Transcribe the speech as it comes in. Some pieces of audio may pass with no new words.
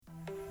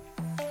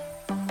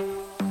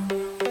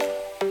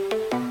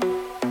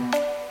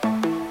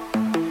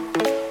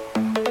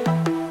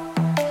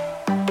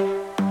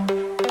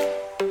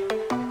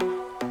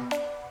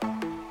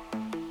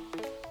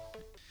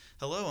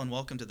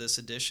welcome to this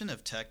edition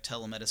of Tech,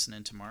 Telemedicine,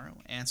 and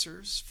Tomorrow,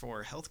 Answers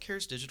for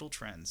Healthcare's Digital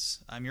Trends.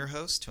 I'm your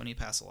host, Tony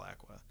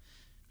Pasalacqua.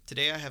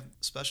 Today I have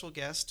special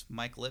guest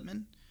Mike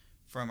Littman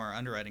from our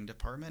underwriting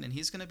department, and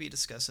he's going to be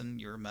discussing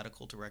your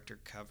medical director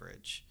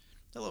coverage.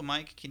 Hello,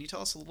 Mike. Can you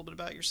tell us a little bit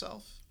about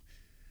yourself?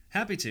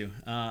 Happy to.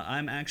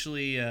 I'm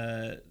actually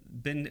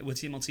been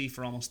with TMLT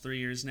for almost 3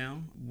 years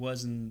now.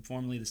 Was in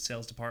formerly the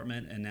sales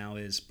department and now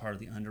is part of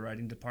the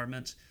underwriting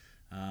department.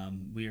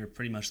 We are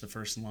pretty much the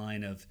first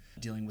line of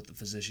dealing with the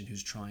physician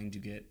who's trying to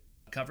get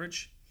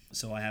coverage.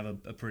 So I have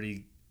a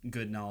pretty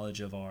good knowledge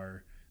of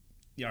our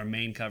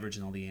main coverage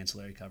and all the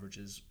ancillary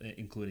coverages,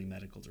 including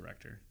medical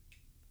director.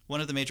 One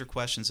of the major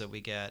questions that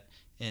we get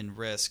in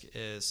risk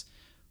is,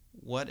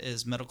 what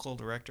is medical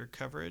director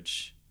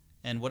coverage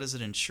and what does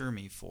it insure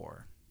me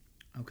for?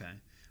 Okay.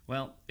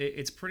 Well,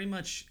 it's pretty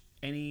much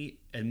any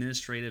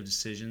administrative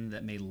decision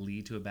that may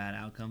lead to a bad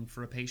outcome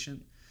for a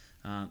patient.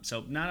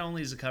 So not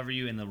only does it cover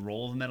you in the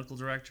role of a medical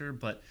director,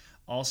 but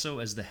also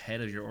as the head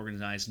of your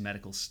organized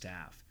medical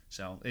staff.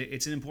 So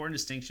it's an important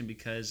distinction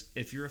because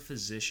if you're a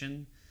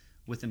physician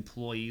with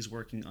employees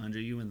working under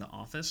you in the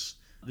office,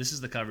 this is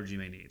the coverage you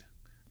may need.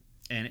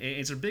 And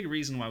it's a big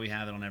reason why we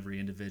have it on every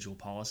individual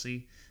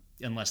policy,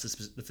 unless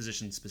the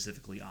physician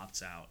specifically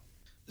opts out.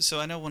 So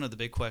I know one of the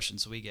big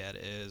questions we get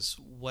is,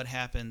 what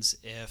happens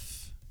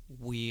if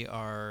we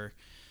are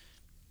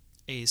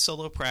a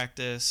solo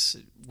practice?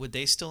 Would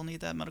they still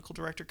need that medical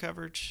director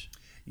coverage?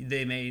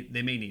 They may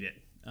need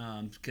it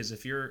because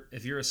if you're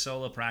a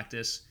solo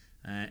practice,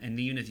 and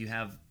even if you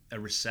have a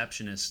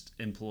receptionist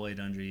employed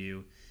under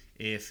you,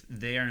 if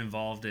they are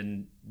involved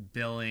in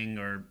billing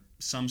or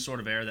some sort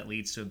of error that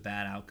leads to a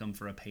bad outcome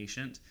for a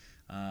patient,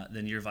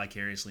 then you're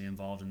vicariously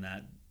involved in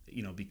that,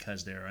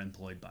 because they're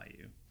employed by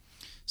you.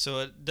 So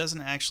it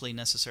doesn't actually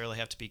necessarily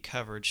have to be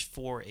coverage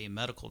for a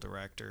medical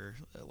director,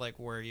 like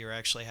where you're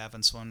actually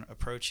having someone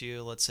approach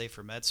you, let's say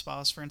for med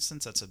spas, for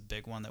instance. That's a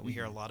big one that we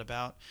hear a lot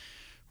about,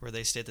 where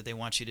they state that they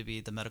want you to be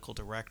the medical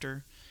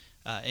director.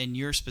 In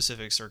your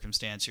specific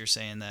circumstance, you're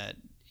saying that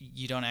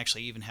you don't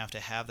actually even have to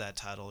have that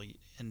title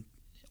in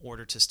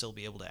order to still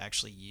be able to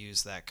actually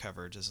use that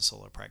coverage as a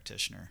solo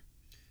practitioner.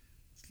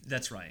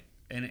 That's right.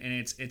 And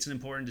it's an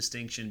important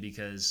distinction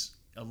because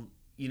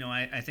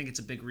I think it's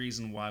a big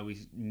reason why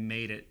we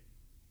made it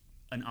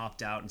an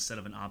opt-out instead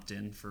of an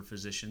opt-in for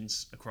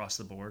physicians across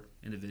the board,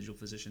 individual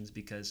physicians,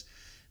 because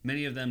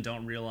many of them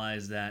don't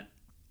realize that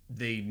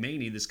they may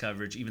need this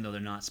coverage even though they're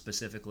not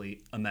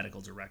specifically a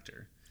medical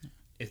director.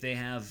 If they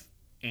have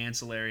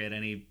ancillary at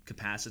any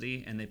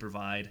capacity and they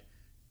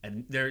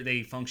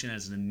function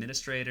as an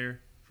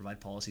administrator,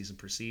 provide policies and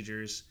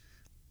procedures,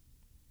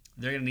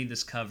 they're going to need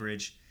this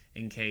coverage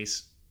in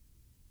case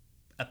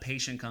a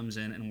patient comes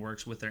in and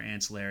works with their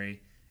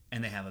ancillary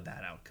and they have a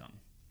bad outcome.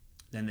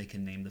 Then they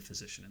can name the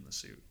physician in the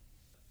suit.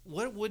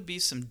 What would be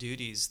some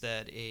duties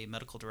that a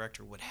medical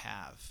director would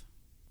have?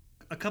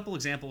 A couple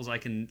examples I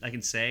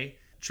can say: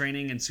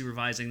 training and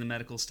supervising the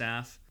medical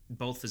staff,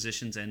 both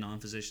physicians and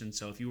non-physicians.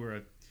 So if you were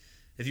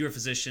a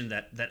physician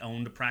that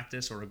owned a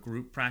practice or a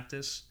group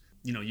practice,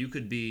 you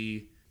could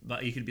be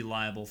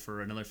liable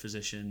for another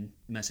physician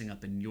messing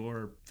up in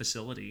your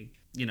facility.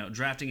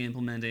 Drafting and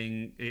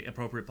implementing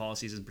appropriate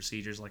policies and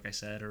procedures, like I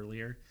said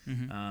earlier,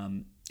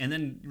 and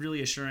then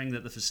really assuring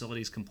that the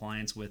facility's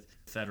compliance with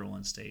federal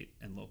and state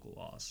and local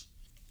laws.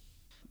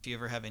 If you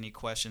ever have any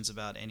questions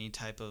about any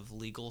type of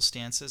legal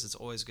stances, it's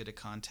always good to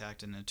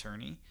contact an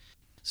attorney.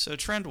 So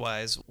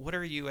trend-wise, what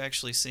are you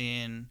actually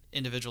seeing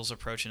individuals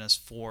approaching us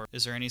for?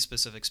 Is there any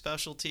specific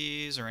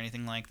specialties or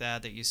anything like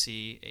that you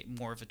see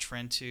more of a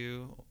trend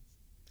to?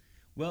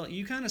 Well,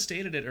 you kind of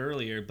stated it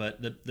earlier,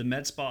 but the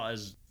med spa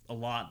is a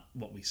lot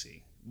what we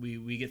see.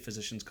 We get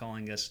physicians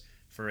calling us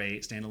for a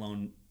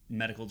standalone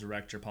medical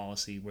director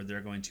policy where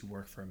they're going to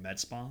work for a med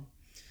spa.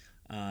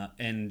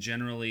 And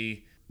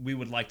generally, we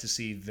would like to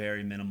see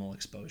very minimal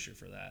exposure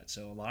for that.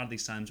 So a lot of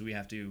these times we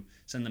have to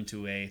send them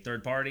to a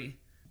third party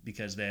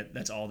because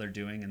that's all they're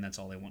doing and that's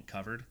all they want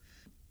covered.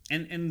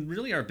 And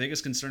really our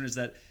biggest concern is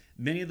that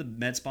many of the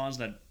med spas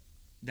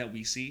that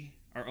we see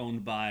are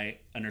owned by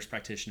a nurse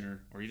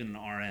practitioner or even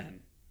an RN,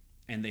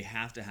 and they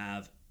have to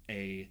have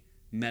a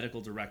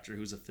medical director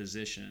who's a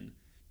physician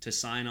to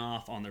sign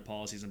off on their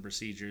policies and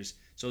procedures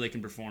so they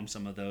can perform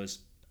some of those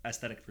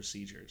aesthetic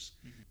procedures.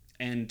 Mm-hmm.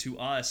 And to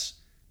us,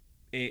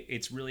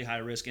 it's really high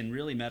risk, and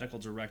really medical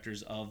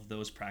directors of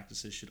those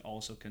practices should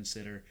also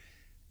consider,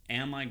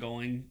 am I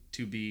going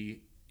to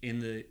be in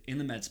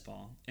the med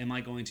spa? Am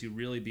I going to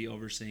really be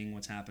overseeing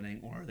what's happening,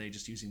 or are they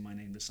just using my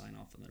name to sign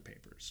off on their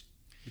papers?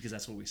 Because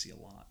that's what we see a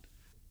lot.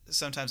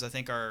 Sometimes I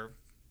think our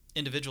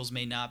individuals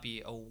may not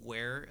be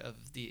aware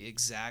of the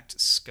exact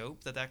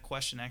scope that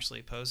question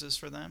actually poses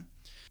for them.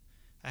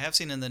 I have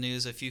seen in the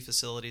news a few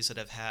facilities that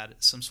have had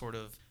some sort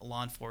of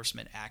law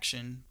enforcement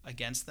action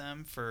against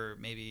them for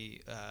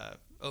maybe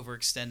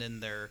overextending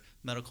their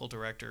medical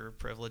director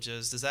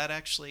privileges. Does that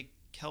actually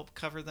help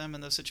cover them in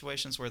those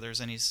situations where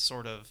there's any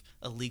sort of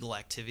illegal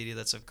activity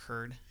that's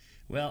occurred?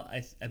 Well,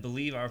 I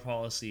believe our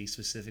policy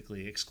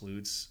specifically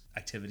excludes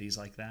activities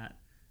like that.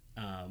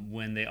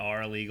 when they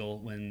are illegal,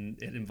 when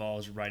it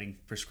involves writing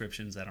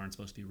prescriptions that aren't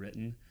supposed to be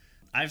written.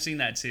 I've seen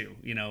that too.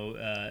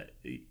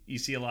 You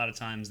see a lot of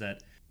times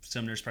that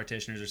some nurse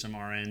practitioners or some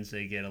RNs,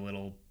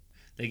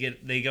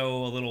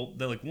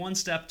 they're like one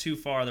step too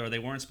far, or they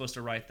weren't supposed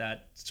to write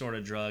that sort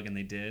of drug and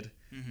they did.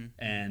 Mm-hmm.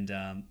 And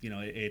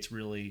it's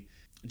really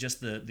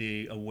just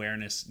the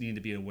awareness. You need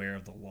to be aware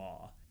of the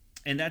law,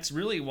 and that's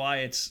really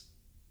why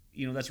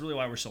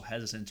we're so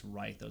hesitant to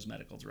write those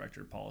medical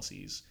director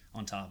policies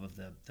on top of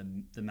the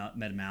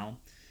Med-Mal,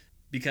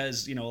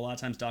 because a lot of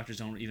times doctors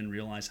don't even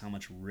realize how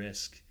much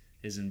risk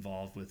is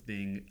involved with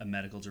being a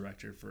medical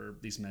director for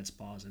these med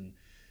spas, and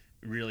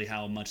really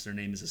how much their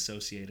name is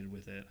associated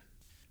with it.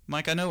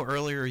 Mike, I know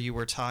earlier you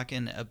were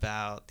talking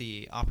about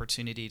the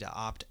opportunity to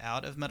opt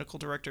out of medical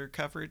director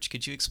coverage.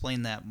 Could you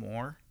explain that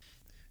more?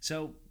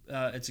 So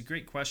it's a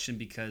great question,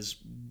 because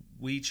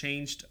we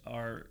changed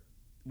how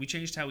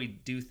we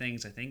do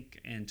things, I think,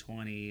 in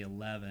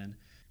 2011,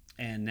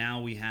 and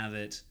now we have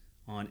it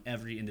on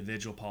every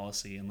individual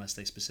policy unless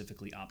they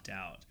specifically opt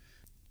out.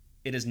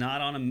 It is not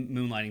on a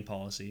moonlighting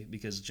policy,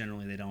 because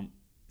generally they don't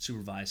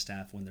supervise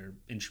staff when they're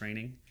in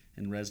training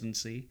and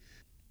residency.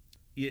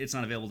 It's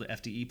not available to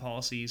FDE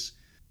policies,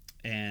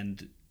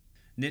 and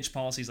niche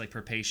policies like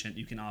per patient,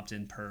 you can opt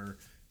in per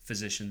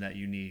physician that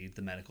you need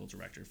the medical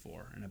director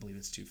for, and I believe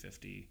it's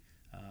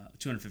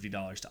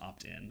 $250 to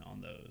opt in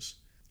on those.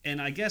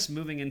 And I guess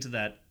moving into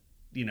that,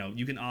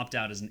 you can opt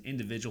out as an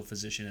individual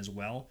physician as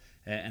well,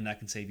 and that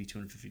can save you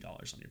 $250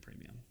 on your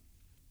premium.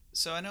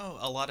 So I know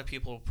a lot of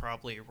people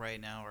probably right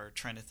now are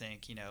trying to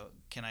think,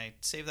 can I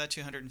save that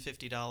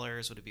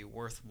 $250? Would it be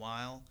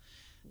worthwhile?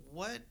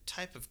 What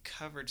type of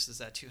coverage does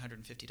that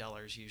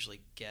 $250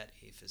 usually get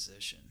a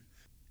physician?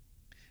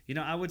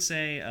 I would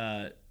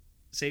say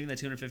saving that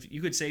 $250,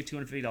 you could save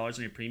 $250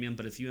 on your premium,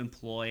 but if you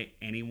employ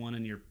anyone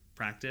in your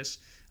practice,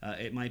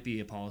 it might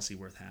be a policy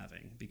worth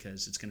having,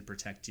 because it's going to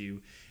protect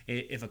you.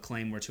 If a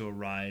claim were to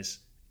arise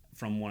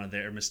from one of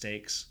their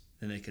mistakes,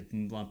 then they could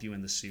lump you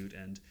in the suit,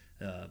 and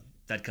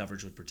that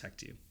coverage would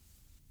protect you.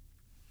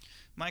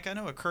 Mike, I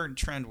know a current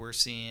trend we're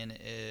seeing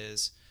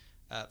is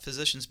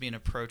physicians being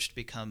approached to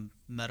become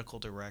medical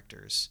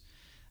directors.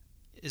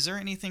 Is there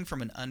anything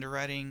from an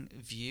underwriting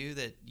view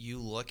that you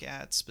look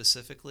at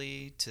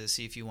specifically to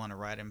see if you want to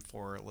write them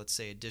for, let's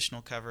say,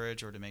 additional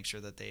coverage, or to make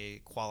sure that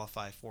they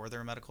qualify for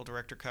their medical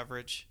director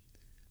coverage?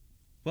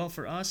 Well,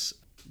 for us,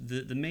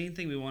 the main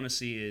thing we want to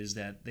see is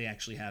that they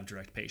actually have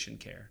direct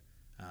patient care.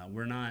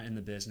 We're not in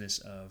the business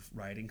of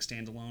writing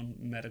standalone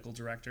medical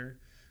director.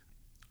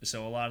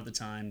 So a lot of the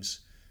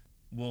times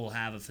we'll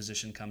have a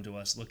physician come to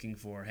us looking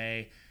for,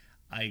 hey,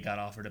 I got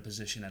offered a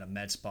position at a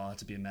med spa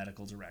to be a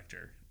medical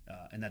director,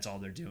 and that's all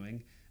they're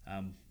doing.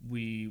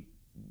 We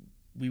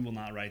will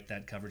not write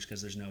that coverage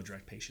because there's no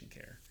direct patient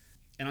care.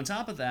 And on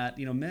top of that,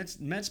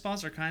 med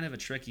spas are kind of a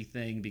tricky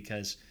thing,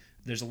 because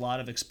there's a lot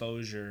of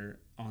exposure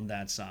on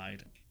that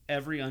side.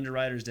 Every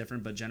underwriter is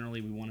different, but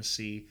generally we want to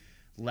see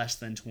less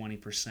than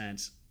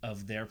 20%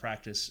 of their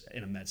practice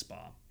in a med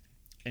spa.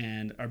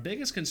 And our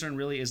biggest concern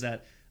really is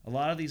that a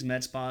lot of these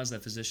med spas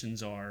that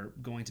physicians are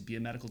going to be a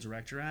medical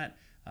director at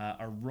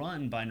are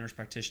run by nurse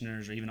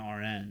practitioners or even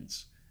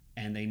RNs,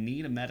 and they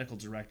need a medical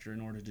director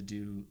in order to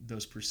do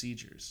those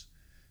procedures.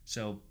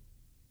 So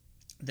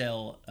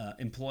they'll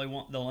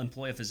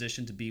employ a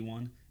physician to be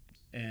one,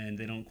 and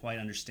they don't quite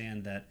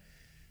understand that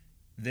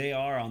they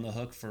are on the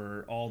hook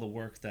for all the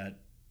work that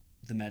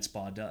the med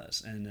spa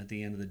does, and at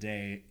the end of the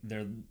day,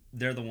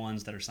 they're the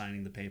ones that are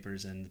signing the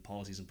papers and the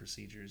policies and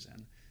procedures.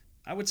 And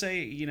I would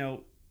say,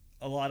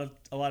 a lot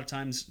of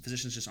times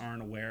physicians just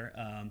aren't aware,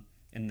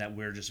 and that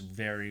we're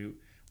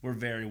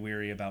very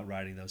weary about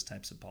writing those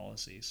types of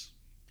policies.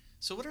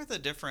 So what are the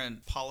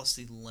different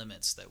policy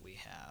limits that we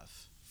have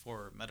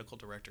for medical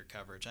director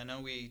coverage? I know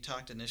we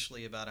talked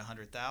initially about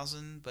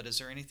 $100,000, but is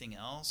there anything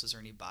else? Is there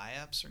any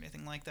buy-ups or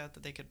anything like that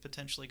they could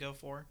potentially go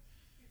for?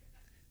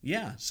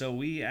 Yeah, so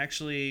we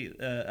actually,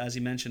 as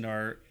you mentioned,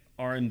 our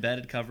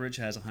embedded coverage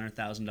has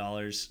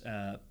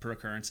 $100,000 per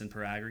occurrence and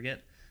per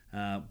aggregate,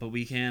 but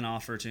we can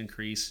offer to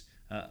increase,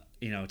 to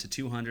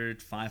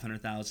 $200,000,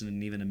 $500,000,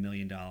 and even $1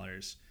 million.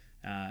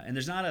 And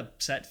there's not a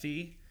set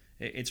fee.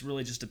 It's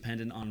really just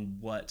dependent on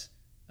what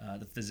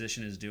the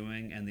physician is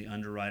doing, and the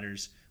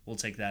underwriters will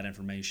take that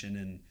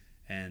information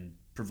and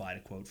provide a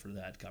quote for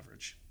that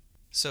coverage.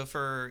 So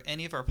for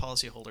any of our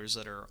policyholders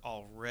that are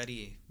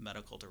already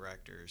medical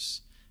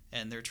directors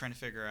and they're trying to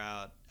figure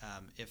out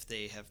if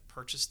they have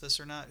purchased this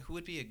or not, who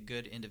would be a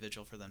good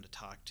individual for them to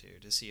talk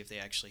to see if they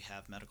actually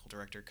have medical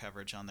director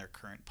coverage on their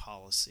current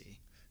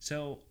policy?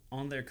 So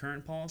on their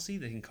current policy,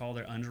 they can call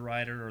their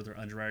underwriter or their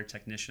underwriter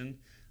technician,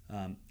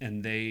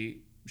 and they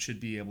should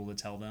be able to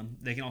tell them.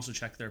 They can also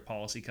check their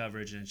policy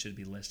coverage, and it should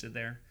be listed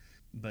there.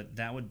 But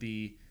that'd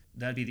be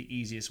the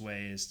easiest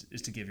way is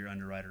to give your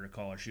underwriter a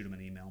call or shoot them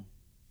an email.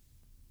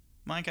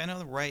 Mike, I know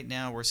that right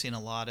now we're seeing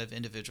a lot of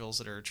individuals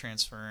that are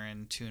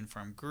transferring to and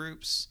from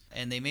groups,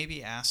 and they may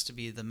be asked to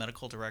be the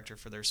medical director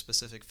for their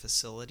specific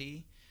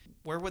facility.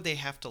 Where would they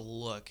have to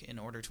look in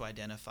order to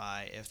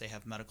identify if they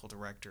have medical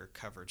director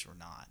coverage or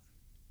not?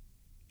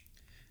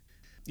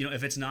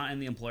 If it's not in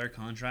the employer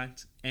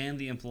contract and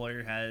the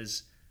employer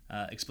has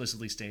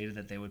explicitly stated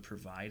that they would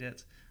provide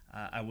it,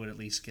 I would at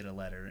least get a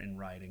letter in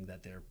writing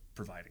that they're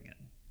providing it.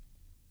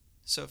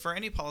 So for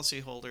any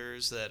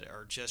policyholders that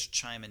are just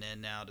chiming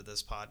in now to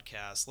this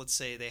podcast, let's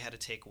say they had to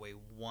take away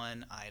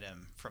one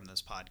item from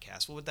this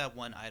podcast. What would that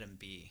one item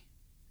be?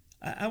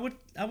 I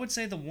would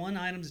say the one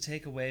item to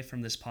take away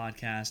from this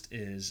podcast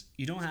is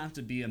you don't have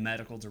to be a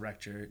medical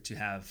director to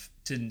have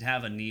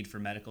a need for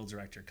medical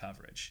director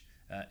coverage.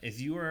 If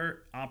you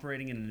are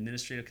operating in an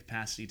administrative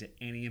capacity to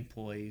any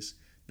employees,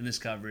 then this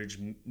coverage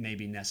may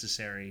be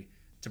necessary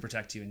to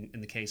protect you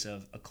in the case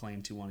of a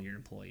claim to one of your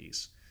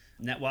employees.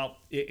 Now, while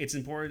it's an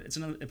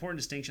important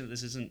distinction that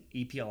this isn't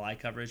EPLI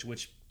coverage,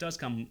 which does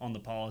come on the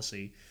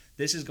policy.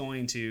 This is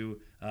going to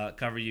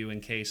cover you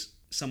in case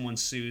someone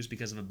sues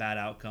because of a bad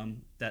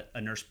outcome that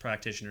a nurse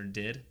practitioner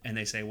did, and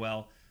they say,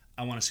 well,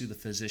 I want to sue the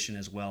physician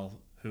as well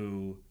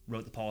who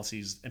wrote the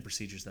policies and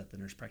procedures that the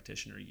nurse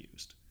practitioner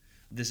used.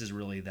 This is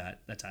really that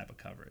type of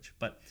coverage.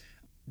 But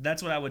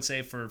that's what I would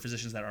say for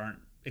physicians that aren't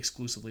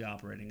exclusively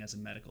operating as a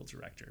medical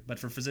director. But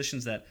for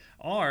physicians that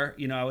are,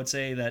 I would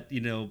say that,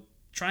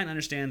 try and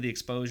understand the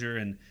exposure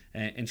and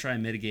try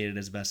and mitigate it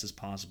as best as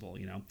possible.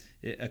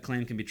 A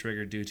claim can be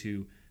triggered due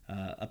to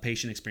a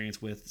patient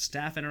experience with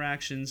staff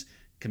interactions,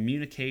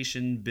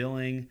 communication,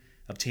 billing,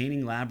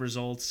 obtaining lab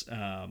results,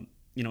 and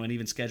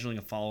even scheduling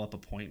a follow-up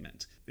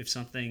appointment. If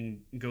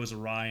something goes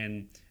awry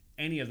in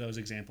any of those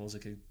examples, it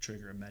could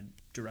trigger a med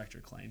director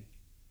claim.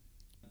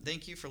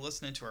 Thank you for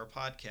listening to our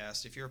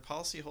podcast. If you're a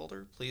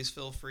policyholder, please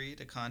feel free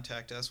to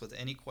contact us with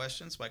any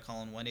questions by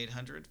calling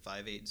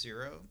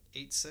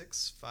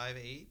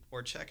 1-800-580-8658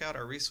 or check out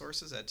our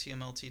resources at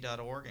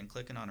tmlt.org and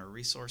clicking on our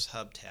Resource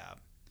Hub tab.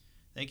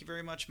 Thank you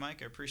very much,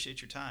 Mike. I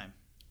appreciate your time.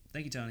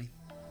 Thank you, Tony.